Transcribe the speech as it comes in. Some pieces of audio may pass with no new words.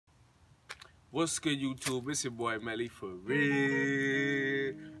What's good, YouTube? It's your boy Melly for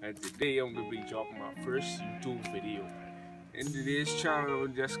real, and today I'm gonna be dropping my first YouTube video. In today's channel,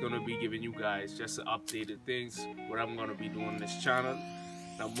 I'm just gonna be giving you guys just updated things what I'm gonna be doing on this channel.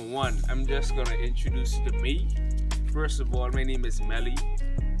 Number one, I'm just gonna introduce you to me. First of all, my name is Melly.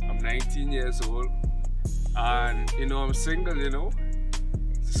 I'm 19 years old, and I'm single.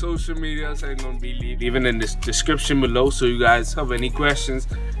 Social medias I'm gonna be leaving in the description below, so you guys have any questions,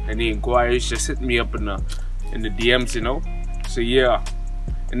 any inquiries, just hit me up in the DMs, So yeah,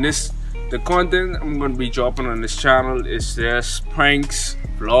 and the content I'm gonna be dropping on this channel is just pranks,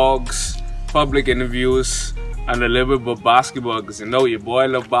 vlogs, public interviews, and a little bit about basketball, because your boy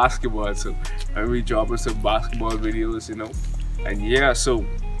love basketball, so I'll be dropping some basketball videos, and yeah, so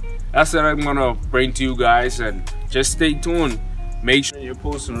that's what I'm gonna bring to you guys, and just stay tuned. Make sure you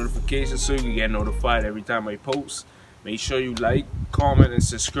post notifications so you can get notified every time I post. Make sure you like, comment, and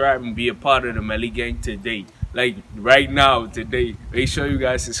subscribe, and be a part of the Melly gang today. Like right now, today. Make sure you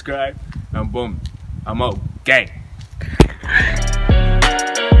guys subscribe, and boom, I'm out. Gang.